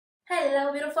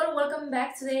Hello beautiful, welcome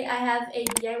back. Today I have a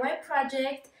DIY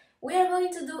project. We are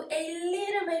going to do a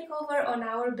little makeover on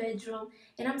our bedroom,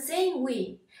 and I'm saying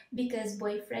we because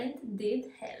boyfriend did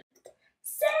help.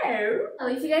 So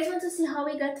if you guys want to see how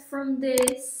we got from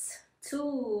this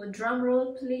to, drum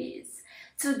roll please,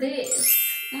 to this,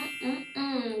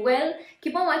 well,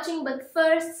 keep on watching, but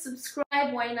first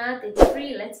subscribe, why not? It's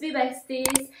free. Let's be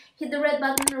besties. Hit the red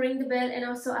button, ring the bell, and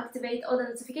also activate all the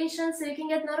notifications so you can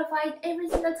get notified every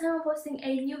single time I'm posting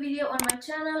a new video on my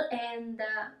channel. And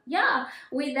yeah,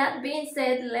 with that being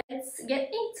said, let's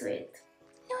get into it.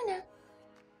 Luna,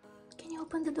 can you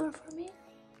open the door for me?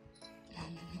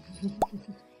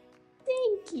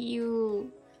 Thank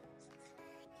you.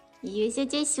 You're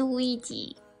such a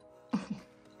sweetie.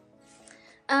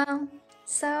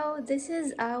 So this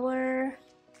is our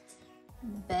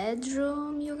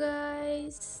bedroom, you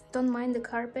guys. Don't mind the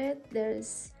carpet,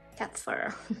 there's cat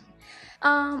fur.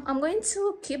 I'm going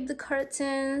to keep the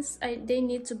curtains. They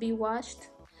need to be washed.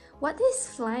 What is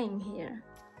flying here?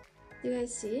 Do you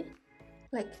guys see?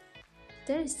 Like,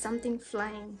 there is something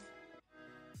flying.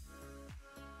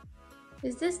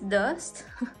 Is this dust?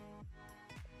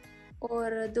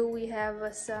 Or do we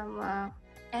have some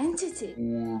entity?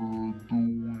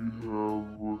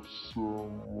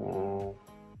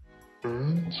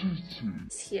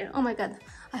 Here. Oh my god,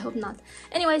 I hope not.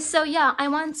 Anyway, so yeah, I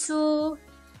want to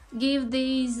give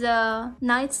these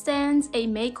nightstands a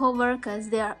makeover because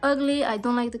they are ugly. I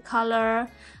don't like the color.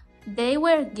 They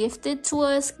were gifted to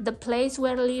us, the place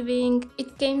we're living.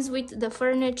 It came with the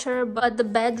furniture, but the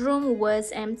bedroom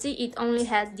was empty. It only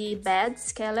had the bed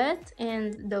skeleton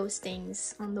and those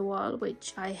things on the wall,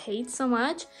 which I hate so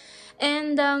much.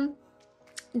 And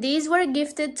these were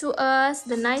gifted to us,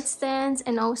 the nightstands,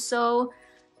 and also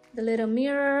the little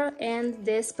mirror and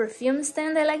this perfume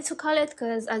stand, I like to call it,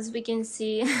 because as we can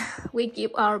see, we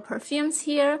keep our perfumes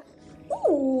here.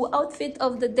 Ooh, outfit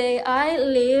of the day. I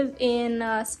live in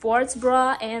sports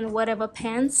bra and whatever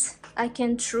pants I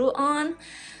can throw on.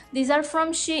 These are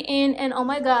from Shein, and oh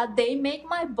my god, they make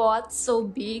my butt so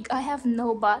big. I have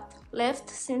no butt left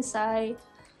since I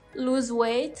lose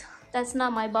weight. That's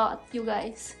not my butt, you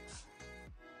guys.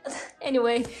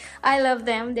 Anyway, I love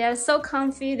them. They are so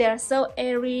comfy, they are so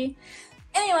airy.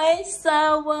 Anyway,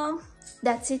 so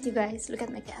that's it, you guys. Look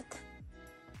at my cat.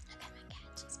 Look at my cat,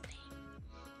 she's playing.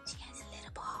 She has a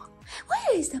little ball.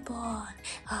 Where is the ball?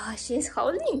 Oh, she's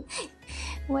holding.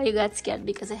 Why you got scared?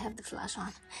 Because I have the flash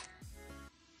on.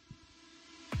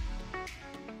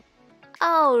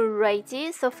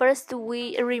 Alrighty, so first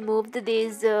we removed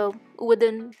these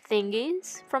wooden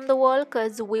thingies from the wall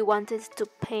because we wanted to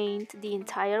paint the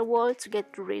entire wall to get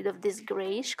rid of this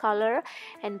grayish color.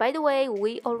 And by the way,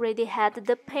 we already had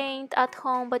the paint at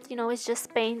home, but you know, it's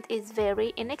just paint is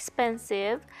very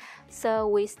inexpensive, so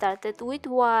we started with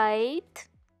white.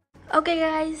 Okay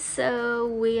guys, so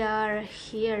we are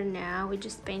here now. We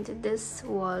just painted this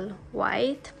wall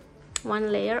white,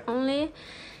 one layer only.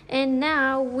 And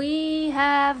now we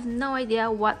have no idea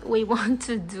what we want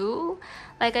to do.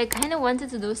 Like, I kind of wanted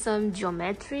to do some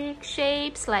geometric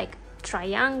shapes like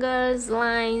triangles,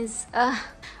 lines.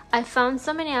 I found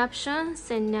so many options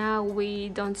and now we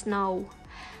don't know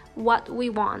what we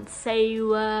want.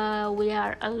 So we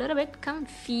are a little bit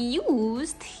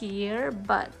confused here,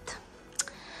 but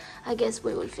I guess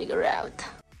we will figure out.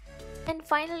 And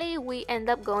finally, we end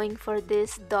up going for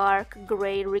this dark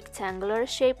gray rectangular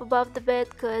shape above the bed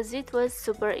because it was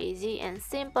super easy and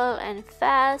simple and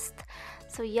fast.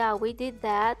 So yeah, we did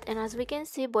that, and as we can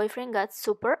see, boyfriend got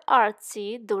super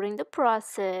artsy during the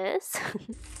process.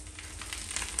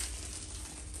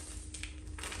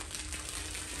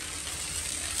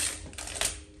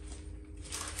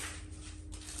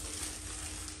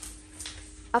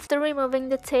 After removing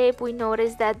the tape, we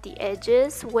noticed that the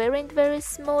edges weren't very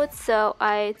smooth, so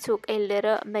I took a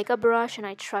little makeup brush and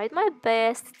I tried my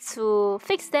best to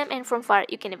fix them, and from far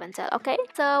you can even tell, okay?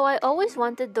 So I always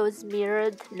wanted those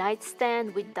mirrored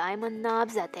nightstand with diamond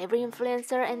knobs that every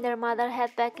influencer and their mother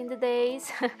had back in the days.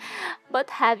 But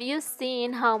have you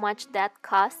seen how much that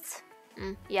costs?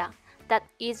 Yeah, that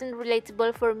isn't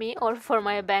relatable for me or for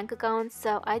my bank account,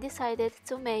 so I decided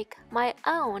to make my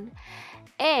own.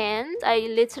 And I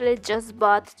literally just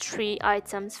bought 3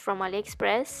 items from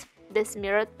Aliexpress: this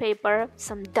mirrored paper,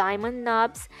 some diamond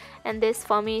knobs, and this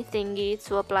foamy thingy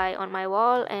to apply on my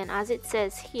wall. And as it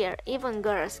says here, even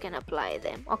girls can apply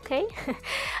them, okay?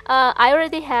 I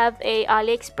already have a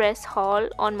Aliexpress haul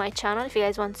on my channel if you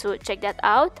guys want to check that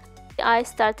out. I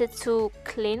started to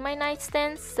clean my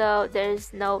nightstand so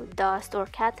there's no dust or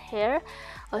cat hair.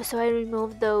 Also, I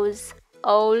removed those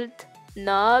old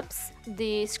knobs,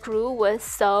 the screw was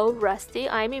so rusty.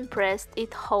 I'm impressed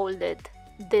it holded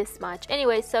this much.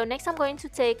 Anyway, so next I'm going to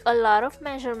take a lot of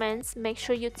measurements. Make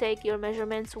sure you take your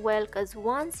measurements well, because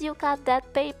once you cut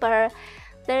that paper,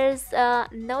 there's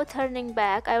no turning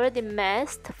back. I already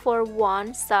messed for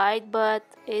one side, but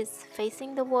it's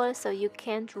facing the wall, so you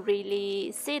can't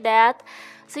really see that.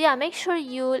 So yeah, make sure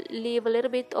you leave a little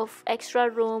bit of extra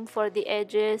room for the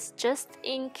edges, just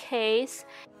in case.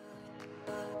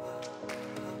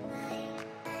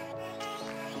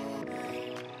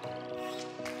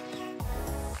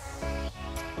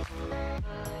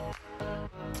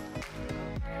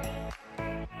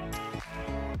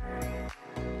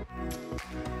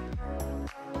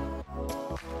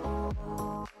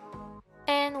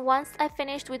 And once I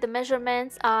finished with the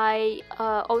measurements, I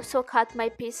also cut my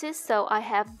pieces, so I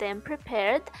have them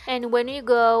prepared. And when you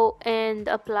go and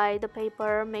apply the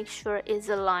paper, make sure it's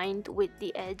aligned with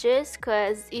the edges,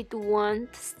 because it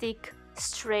won't stick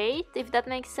straight, if that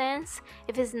makes sense,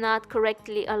 if it's not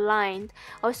correctly aligned.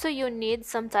 Also, you need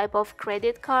some type of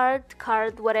credit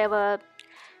card, whatever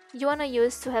you want to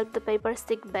use to help the paper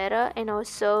stick better, and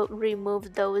also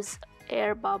remove those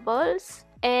air bubbles.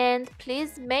 And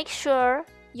please make sure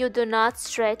you do not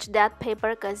stretch that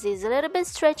paper, because it's a little bit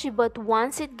stretchy, but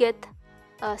once it get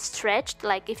stretched,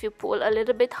 like if you pull a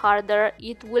little bit harder,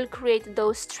 it will create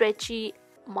those stretchy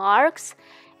marks,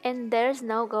 and there's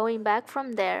no going back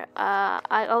from there.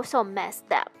 I also messed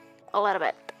that a little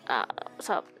bit,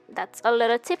 so that's a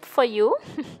little tip for you.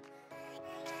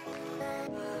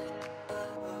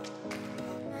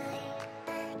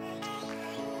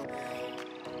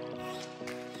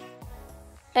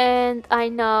 And I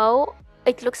know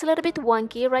it looks a little bit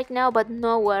wonky right now, but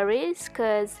no worries,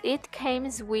 because it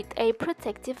comes with a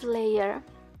protective layer.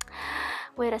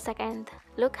 Wait a second,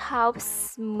 look how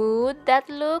smooth that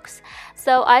looks.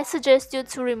 So I suggest you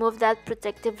to remove that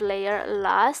protective layer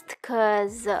last,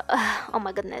 because oh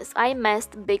my goodness, I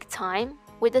messed big time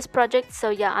with this project. So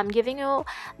yeah, I'm giving you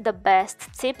the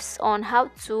best tips on how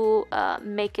to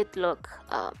make it look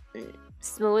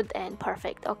smooth and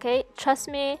perfect. Okay, trust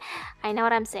me, I know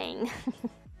what I'm saying.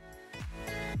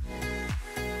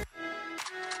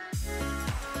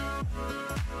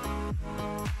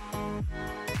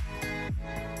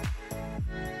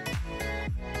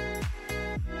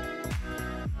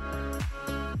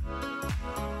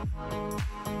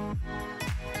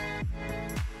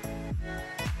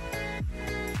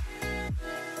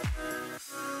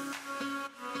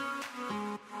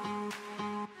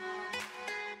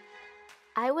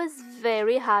 I was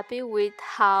very happy with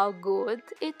how good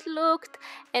it looked,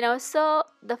 and also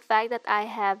the fact that I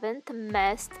haven't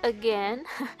messed again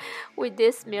with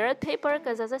this mirrored paper,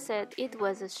 because as I said, it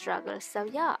was a struggle. So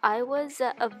yeah, I was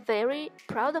very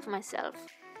proud of myself.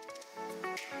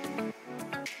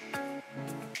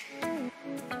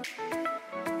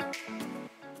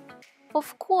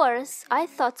 Of course, I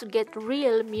thought to get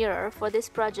real mirror for this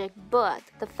project, but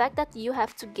the fact that you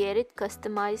have to get it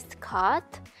customized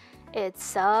cut, it's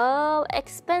so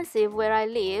expensive where I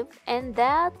live, and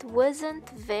that wasn't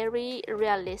very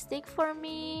realistic for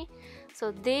me.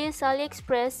 So this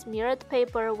Aliexpress mirrored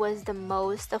paper was the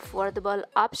most affordable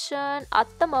option at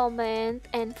the moment,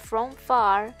 and from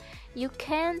far you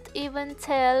can't even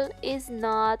tell it's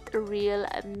not a real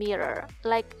mirror,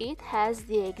 like it has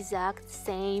the exact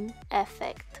same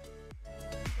effect.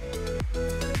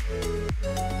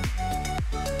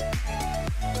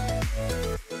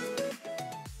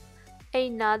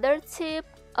 Another tip,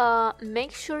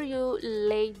 make sure you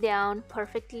lay down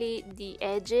perfectly the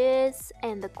edges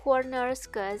and the corners,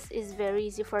 because it's very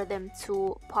easy for them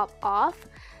to pop off.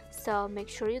 So make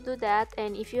sure you do that,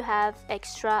 and if you have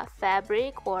extra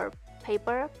fabric or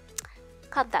paper,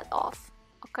 cut that off.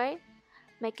 Okay,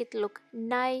 make it look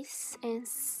nice and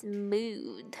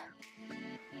smooth.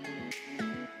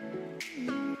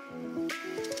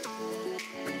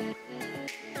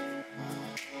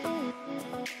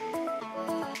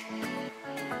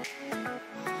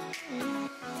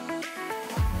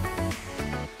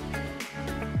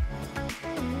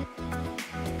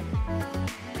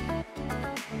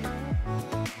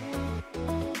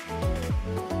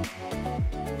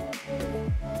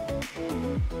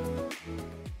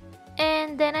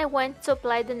 And then I went to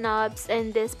apply the knobs,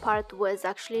 and this part was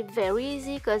actually very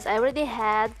easy because I already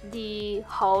had the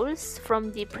holes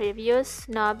from the previous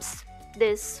knobs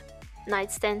this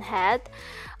nightstand had.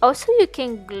 Also, you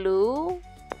can glue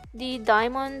the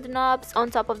diamond knobs on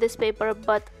top of this paper,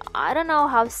 but I don't know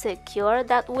how secure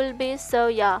that will be. So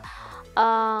yeah,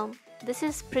 this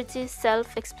is pretty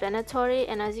self-explanatory,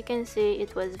 and as you can see,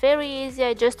 it was very easy.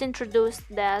 I just introduced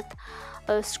that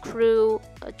screw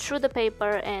through the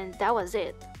paper, and that was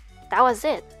it. That was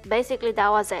it. Basically, that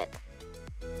was it.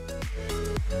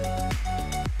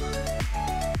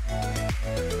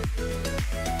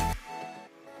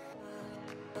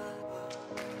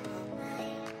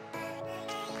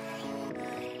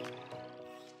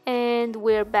 And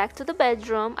we're back to the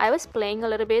bedroom. I was playing a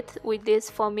little bit with these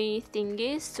foamy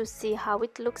thingies to see how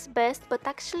it looks best, but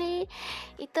actually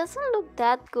it doesn't look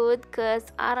that good because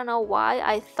I don't know why.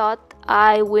 I thought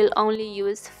I will only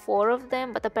use 4 of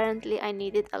them, but apparently I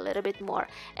needed a little bit more.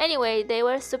 Anyway, they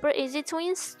were super easy to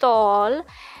install,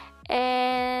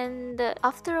 and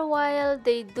after a while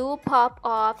they do pop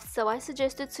off, so I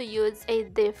suggested to use a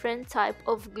different type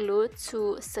of glue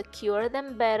to secure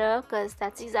them better, because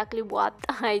that's exactly what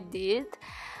I did.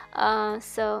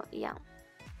 So yeah.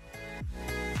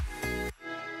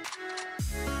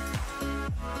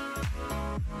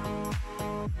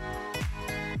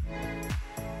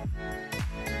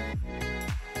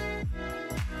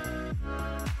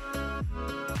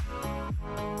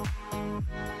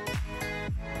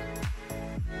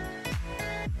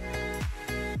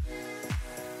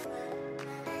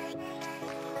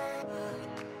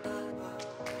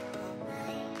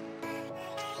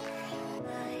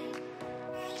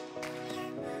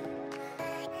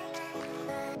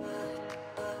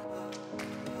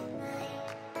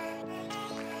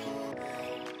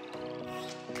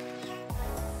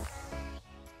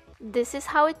 This is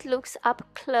how it looks up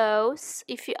close.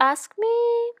 If you ask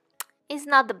me, it's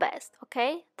not the best,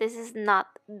 okay? This is not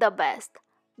the best,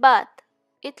 but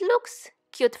it looks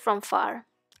cute from far,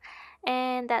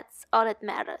 and that's all that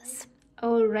matters.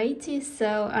 Alrighty,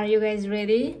 so are you guys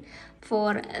ready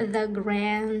for the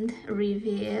grand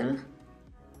reveal?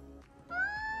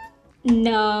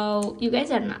 No, you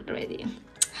guys are not ready.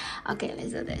 Okay,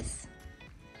 let's do this.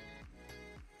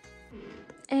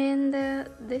 And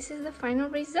this is the final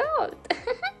result.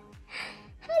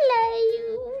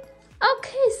 Hello.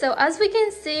 Okay, so as we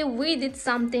can see, we did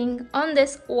something on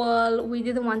this wall. We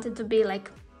didn't want it to be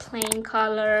like plain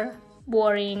color,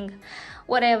 boring,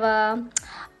 whatever.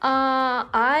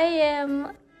 I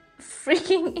am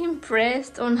freaking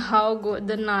impressed on how good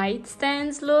the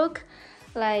nightstands look.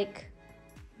 Like,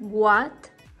 what?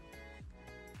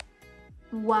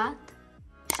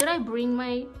 Should I bring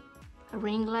my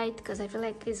ring light, because I feel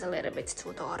like it's a little bit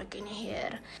too dark in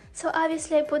here? So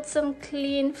obviously I put some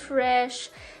clean, fresh,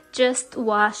 just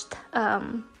washed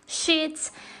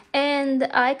sheets, and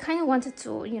I kind of wanted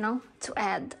to, you know, to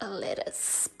add a little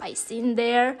spice in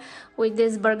there with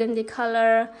this burgundy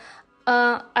color.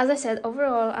 As I said,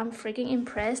 overall I'm freaking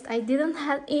impressed. I didn't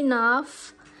have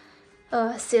enough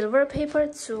silver paper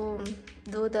to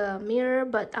do the mirror,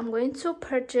 but I'm going to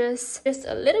purchase just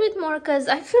a little bit more because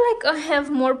I feel like I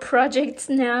have more projects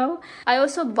now. I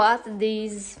also bought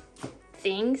these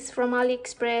things from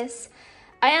Aliexpress.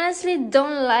 I honestly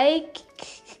don't like,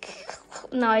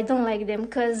 no, I don't like them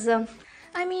because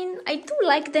I mean, I do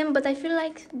like them, but I feel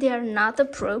like they are not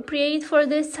appropriate for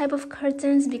this type of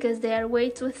curtains because they are way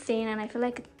too thin, and I feel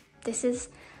like this is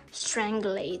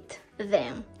strangulate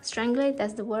them. Strangulate,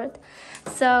 that's the word.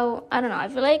 So I don't know, I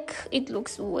feel like it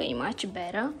looks way much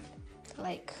better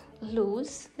like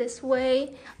loose this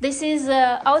way. This is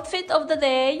outfit of the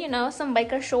day, you know, some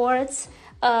biker shorts,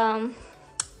 a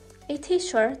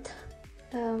t-shirt,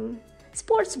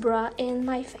 sports bra, and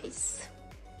my face.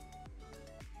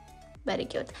 Very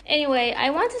cute. Anyway, I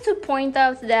wanted to point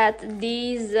out that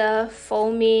these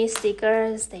foamy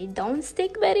stickers, they don't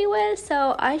stick very well,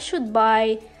 so I should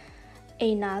buy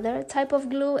another type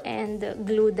of glue and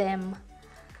glue them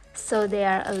so they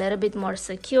are a little bit more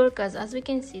secure, because as we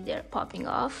can see, they're popping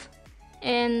off.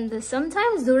 And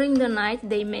sometimes during the night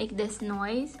they make this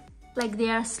noise, like they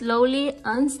are slowly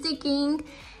unsticking,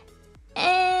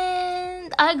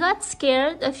 and I got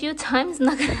scared a few times,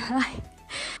 not gonna lie.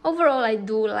 Overall, I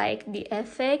do like the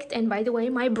effect. And by the way,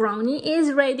 my brownie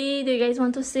is ready. Do you guys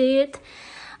want to see it?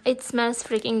 It smells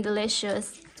freaking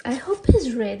delicious. I hope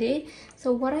it's ready.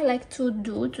 So what I like to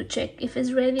do to check if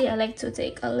it's ready, I like to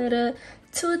take a little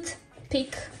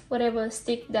toothpick, whatever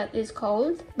stick that is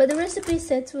called. But the recipe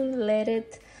said to let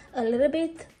it a little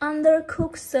bit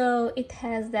undercook so it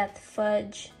has that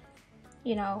fudge,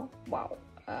 you know. Wow.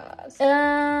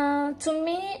 To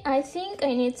me, I think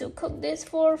I need to cook this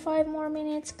for 5 more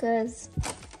minutes because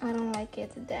I don't like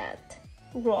it that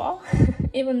raw,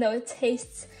 even though it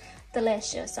tastes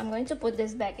delicious. So I'm going to put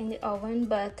this back in the oven,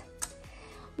 but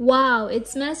wow, it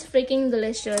smells freaking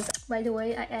delicious. By the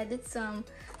way, I added some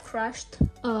crushed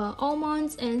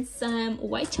almonds and some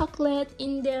white chocolate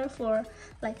in there for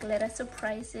like little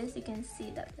surprises. You can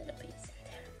see that little piece in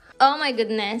there. Oh my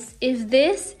goodness, if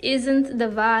this isn't the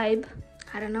vibe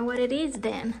I don't know what it is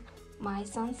then. My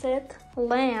sunset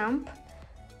lamp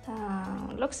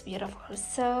looks beautiful.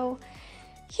 So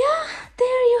yeah,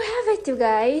 there you have it, you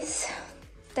guys.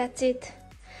 That's it.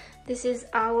 This is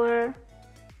our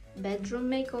bedroom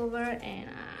makeover, and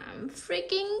I'm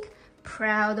freaking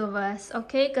proud of us,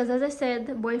 okay? Because as I said,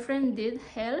 the boyfriend did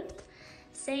help.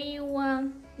 So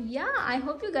yeah, I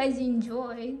hope you guys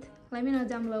enjoyed. Let me know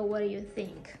down below what do you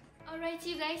think. Alright,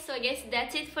 you guys, so I guess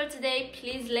that's it for today.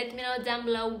 Please let me know down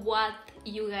below what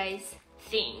you guys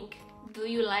think. Do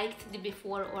you like the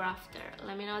before or after?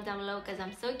 Let me know down below because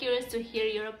I'm so curious to hear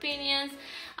your opinions.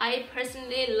 I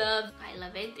personally love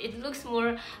it. It looks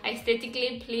more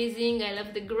aesthetically pleasing. I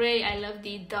love the gray. I love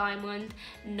the diamond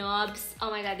knobs. Oh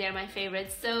my god, they're my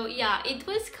favorites. So yeah, it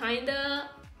was kind of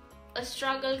a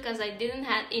struggle because I didn't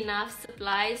have enough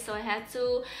supplies, so I had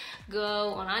to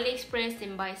go on Aliexpress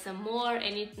and buy some more,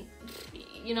 and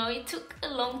it took a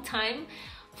long time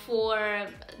for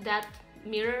that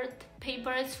mirrored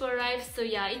papers to arrive. So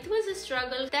yeah, it was a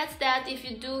struggle. That's that. If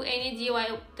you do any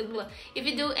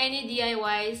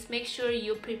DIYs, make sure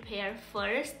you prepare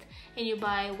first and you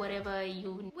buy whatever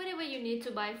you need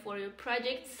to buy for your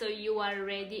project, so you are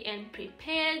ready and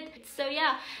prepared. So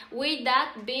yeah, with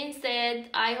that being said,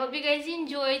 I hope you guys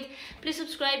enjoyed. Please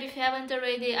subscribe if you haven't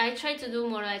already. I try to do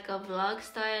more like a vlog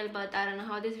style, but I don't know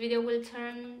how this video will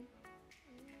turn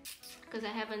because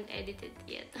I haven't edited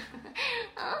yet.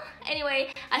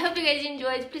 Anyway, I hope you guys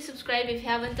enjoyed. Please subscribe if you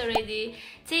haven't already.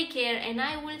 Take care, and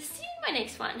I will see you in my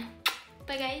next one.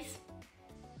 Bye guys.